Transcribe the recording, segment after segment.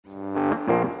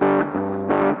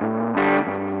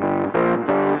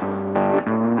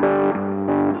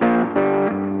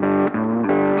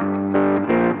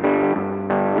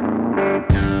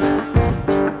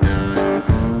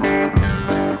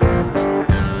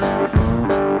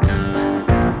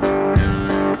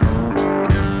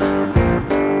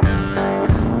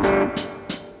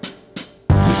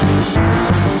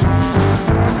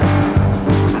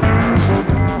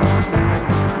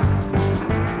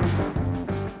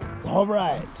All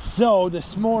right, so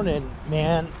this morning,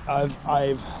 man,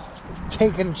 I've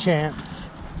taken a chance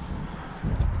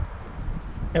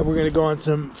and we're gonna go on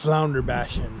some flounder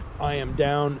bashing. I am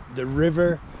down the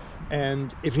river,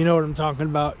 and if you know what I'm talking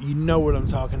about, you know what I'm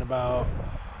talking about.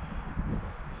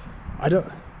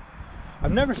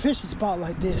 I've never fished a spot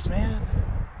like this, man,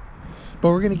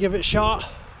 but we're gonna give it a shot,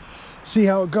 see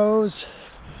how it goes.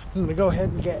 I'm gonna go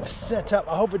ahead and get set up.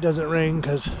 I hope it doesn't rain,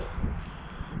 because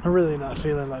I'm really not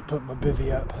feeling like putting my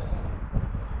bivvy up,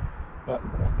 but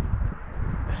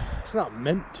it's not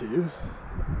meant to,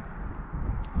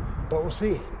 but we'll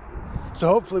see. So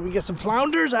hopefully we get some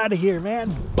flounders out of here,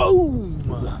 man.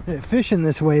 Boom! Fishing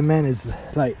this way, man, is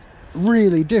like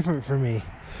really different for me.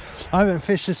 I haven't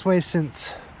fished this way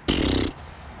since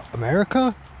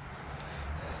America,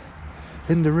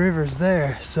 in the rivers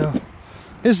there. So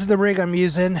this is the rig I'm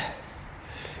using.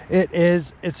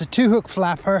 It's a 2-hook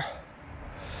flapper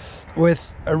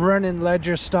with a running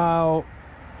ledger style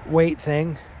weight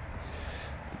thing,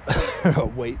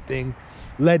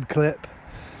 lead clip,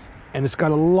 and it's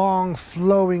got a long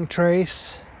flowing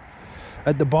trace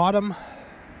at the bottom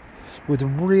with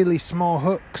really small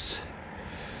hooks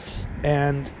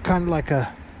and kind of like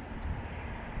a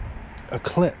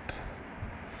clip,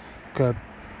 like a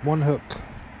 1-hook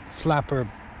flapper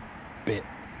bit.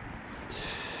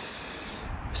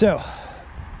 So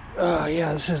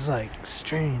yeah, this is like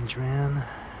strange, man.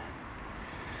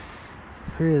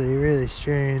 Really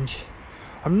strange.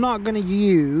 I'm not gonna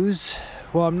use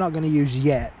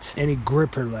yet any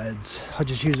gripper leads. I'll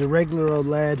just use a regular old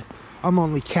lead. I'm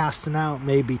only casting out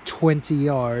maybe 20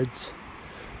 yards,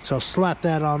 so I'll slap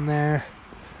that on there,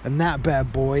 and that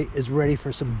bad boy is ready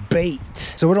for some bait.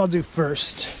 So what I'll do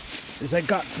first is I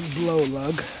got some blow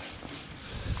lug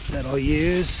that I'll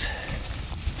use,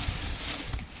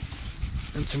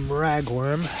 and some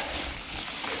ragworm.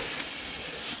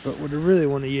 But what I really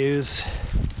want to use,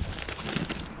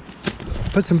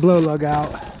 put some blow lug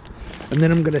out, and then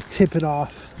I'm gonna tip it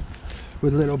off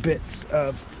with little bits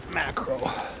of mackerel.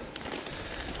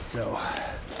 So,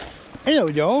 hello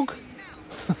dog.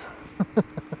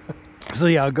 So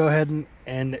yeah, I'll go ahead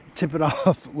and tip it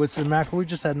off with some mackerel. We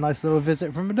just had a nice little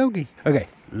visit from a doggy. Okay,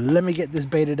 let me get this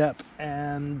baited up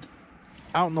and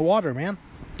out in the water, man.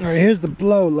 All right, here's the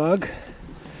blow lug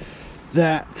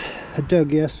that I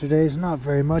dug yesterday. Is not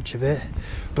very much of it,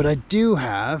 but I do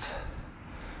have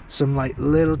some like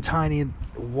little tiny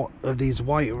of these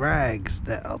white rags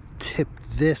that I'll tip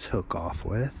this hook off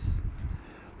with.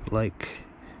 Like,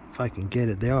 if I can get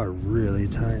it, they are really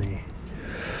tiny.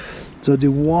 So I'll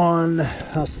do one,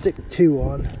 I'll stick 2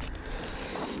 on,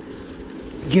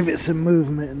 give it some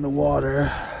movement in the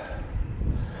water,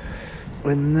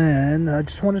 and then I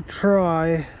just want to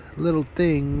try little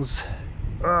things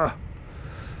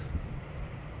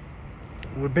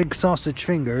with big sausage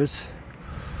fingers.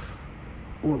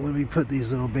 Well, let me put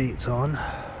these little baits on.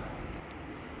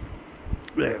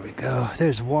 There we go,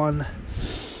 there's one.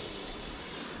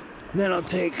 Then I'll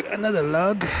take another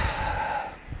lug,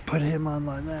 put him on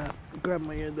like that, grab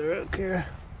my other hook here.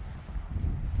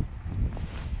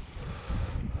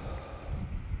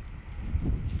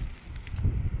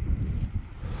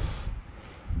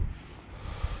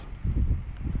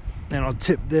 Then I'll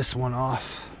tip this one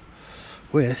off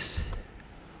with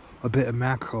a bit of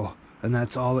mackerel, and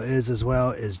that's all it is as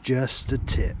well, is just a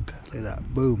tip. Look at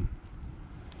that, boom.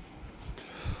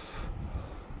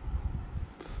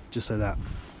 Just like that.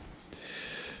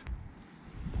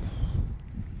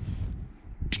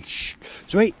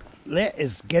 Sweet, let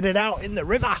us get it out in the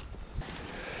river.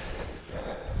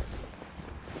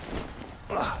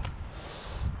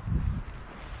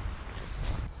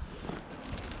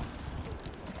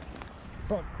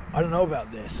 I don't know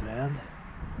about this, man.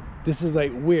 This is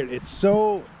like weird. It's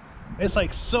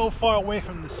like so far away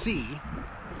from the sea,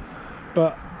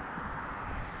 but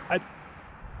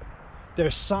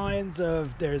there's signs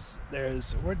of there's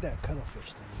where'd that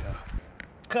cuttlefish thing go?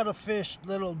 Cuttlefish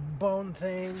little bone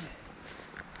thing.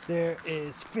 There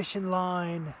is fishing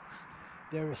line.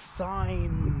 There are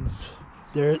signs.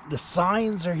 The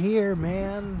signs are here,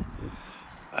 man.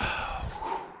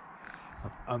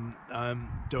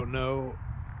 Don't know.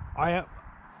 I'm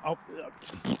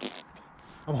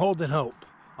holding hope.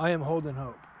 I am holding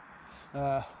hope.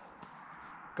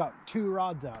 Got 2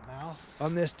 rods out now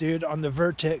on this dude, on the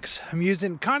Vertex. I'm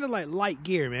using kind of like light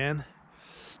gear, man.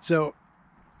 So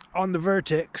on the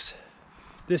Vertex,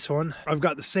 this one, I've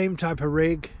got the same type of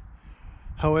rig.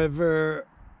 However,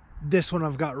 this one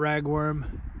I've got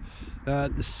ragworm.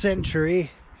 The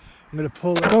Century, I'm gonna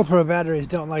pull it. GoPro batteries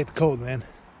don't like the cold, man.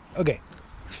 Okay,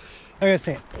 like I was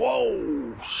saying,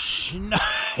 whoa,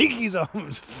 he's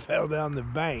almost fell down the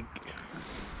bank.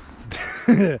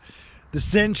 the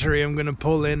century I'm gonna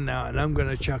pull in now, and I'm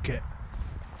gonna chuck it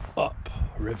up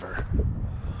river.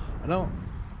 I don't.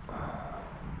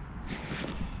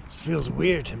 This feels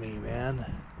weird to me, man.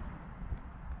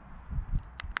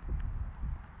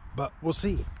 But we'll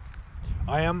see.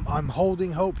 I'm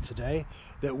holding hope today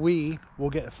that we will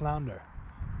get a flounder.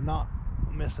 I'm not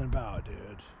messing about, dude.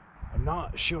 I'm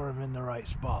not sure I'm in the right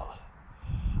spot.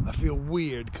 I feel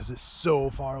weird because it's so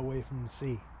far away from the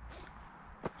sea.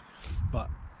 But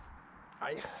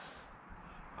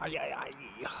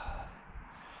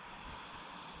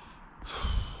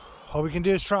all we can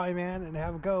do is try, man, and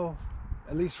have a go.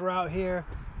 At least we're out here.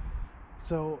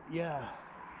 So yeah,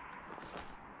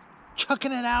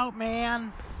 chucking it out,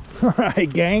 man. All right,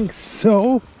 gang.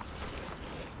 So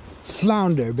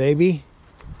flounder, baby.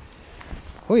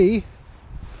 We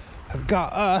have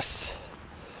got us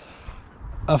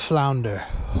a flounder.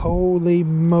 Holy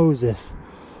Moses.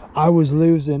 I was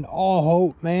losing all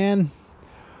hope, man.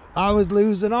 I was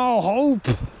losing all hope.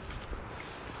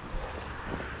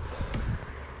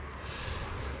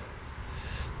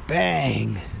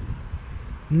 Bang.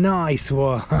 Nice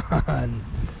one.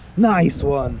 Nice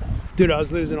one. Dude, I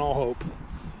was losing all hope.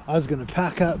 I was gonna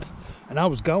pack up and I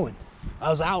was going. I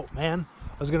was out, man.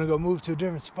 I was gonna go move to a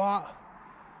different spot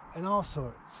and all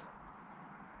sorts.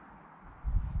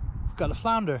 Got a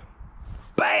flounder.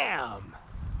 Bam!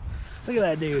 Look at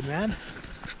that dude, man.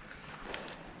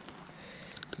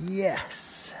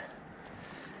 Yes.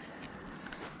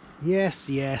 Yes,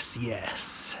 yes,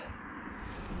 yes.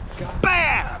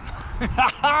 Bam!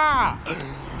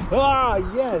 Ah,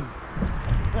 yes.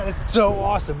 That is so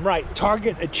awesome. Right,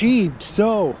 target achieved.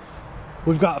 So,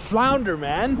 we've got flounder,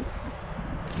 man.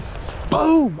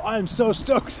 Boom! I am so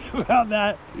stoked about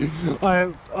that.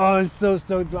 I was so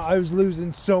stoked. I was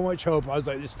losing so much hope. I was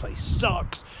like, this place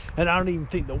sucks. And I don't even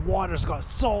think the water's got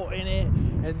salt in it.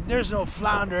 And there's no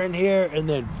flounder in here. And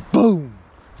then, boom!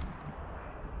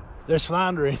 There's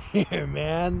flounder in here,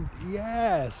 man.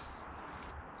 Yes!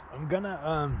 I'm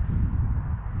gonna,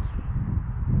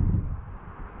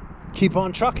 keep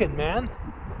on trucking, man.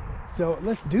 So,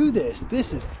 let's do this.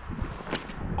 This is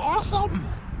awesome!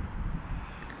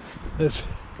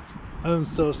 I'm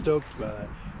so stoked about it.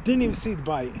 Didn't even see the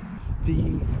bite.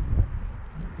 The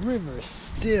river is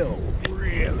still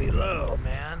really low,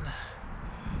 man.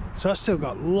 So I still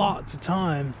got lots of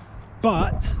time,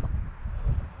 but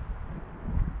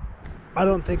I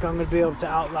don't think I'm gonna be able to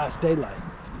outlast daylight.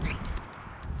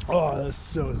 Oh, that's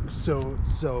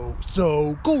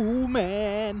so cool,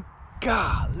 man.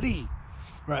 Golly.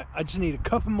 Right, I just need a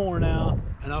couple more now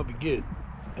and I'll be good.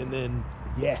 And then,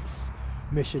 yes.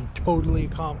 Mission totally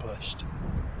accomplished.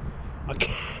 I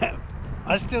can't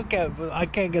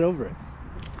get over it.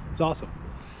 It's awesome.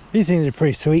 These things are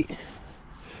pretty sweet.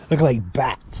 Look like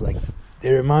bats. Like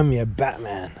they remind me of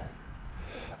Batman.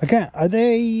 Are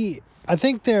they? I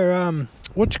think they're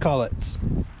whatchamacallits?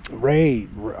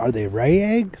 Are they ray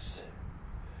eggs?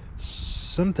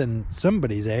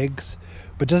 Somebody's eggs.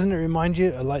 But doesn't it remind you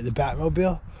of like the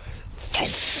Batmobile?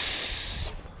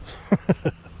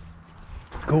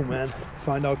 It's cool, man.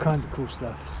 Find all kinds of cool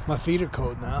stuff. My feet are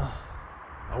cold now.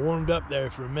 I warmed up there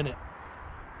for a minute.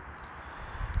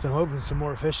 So I'm hoping some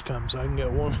more fish come so I can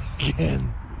get warm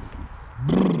again.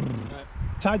 Right.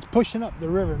 Tide's pushing up the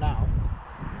river now.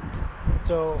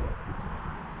 So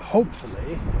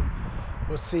hopefully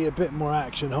we'll see a bit more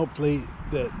action. Hopefully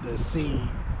the sea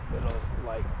will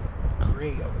like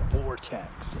create a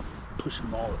vortex and push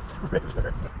them all up the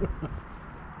river.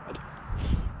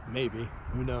 Maybe,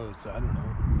 who knows, I don't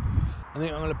know. I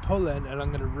think I'm going to pull in and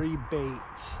I'm going to rebait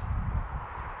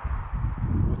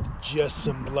with just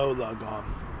some blow lug on,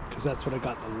 because that's what I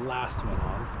got the last one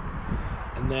on.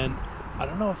 And then I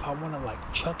don't know if I want to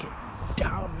like chuck it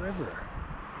down river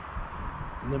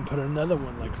and then put another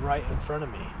one like right in front of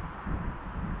me.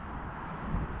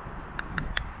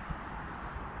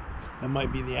 That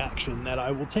might be the action that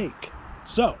I will take.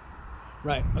 So,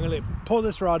 right, I'm going to pull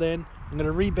this rod in, I'm going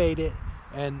to rebait it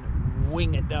and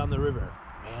wing it down the river,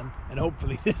 man. And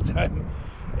hopefully this time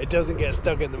it doesn't get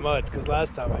stuck in the mud, because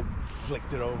last time I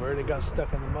flicked it over and it got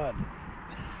stuck in the mud.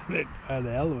 I had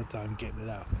a hell of a time getting it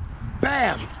out.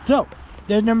 Bam! So,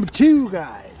 there's number 2,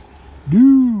 guys.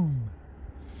 Doom!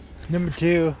 Number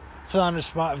 2, flounder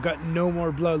spot. I've got no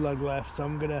more blow lug left, so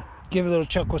I'm gonna give it a little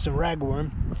chuck with some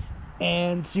ragworm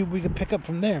and see what we can pick up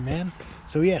from there, man.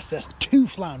 So yes, that's 2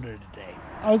 flounder today.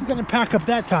 I was gonna pack up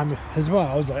that time as well.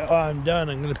 I was like, oh, I'm done.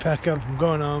 I'm gonna pack up. I'm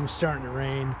going home. It's starting to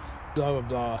rain. Blah, blah,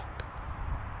 blah.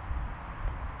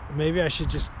 Maybe I should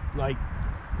just like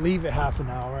leave it half an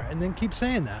hour and then keep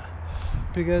saying that.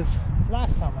 Because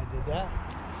last time I did that,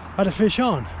 I had a fish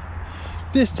on.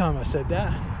 This time I said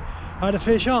that. I had a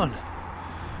fish on.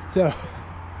 So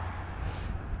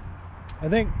I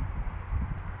think,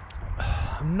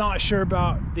 I'm not sure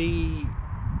about the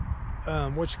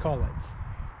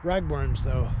ragworms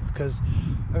though, because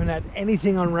I haven't had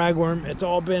anything on ragworm. It's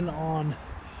all been on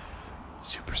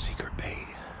super secret bait.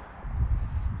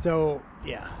 So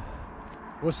yeah,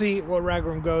 we'll see what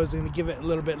ragworm goes. I'm gonna give it a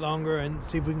little bit longer and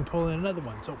see if we can pull in another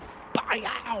one. So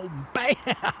bam,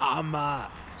 bam.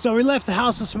 So we left the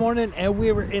house this morning and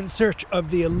we were in search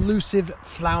of the elusive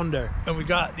flounder, and we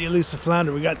got the elusive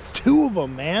flounder. We got 2 of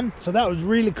them, man. So that was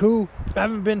really cool. I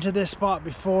haven't been to this spot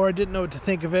before. I didn't know what to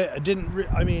think of it.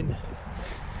 I mean,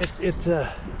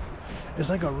 it's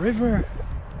like a river.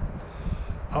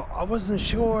 I wasn't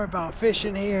sure about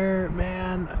fishing here,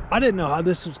 man. I didn't know how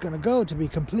this was gonna go, to be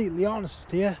completely honest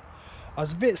with you. I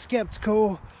was a bit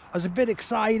skeptical. I was a bit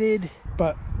excited,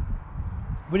 but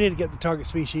we need to get the target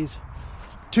species.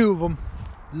 2 of them,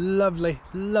 lovely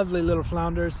little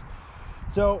flounders.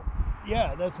 So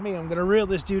yeah, that's me. I'm gonna reel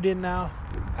this dude in now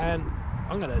and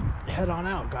I'm gonna head on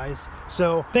out, guys.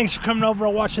 So thanks for coming over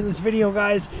and watching this video,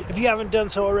 guys. If you haven't done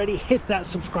so already, hit that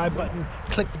subscribe button,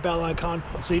 click the bell icon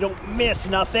so you don't miss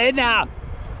nothing.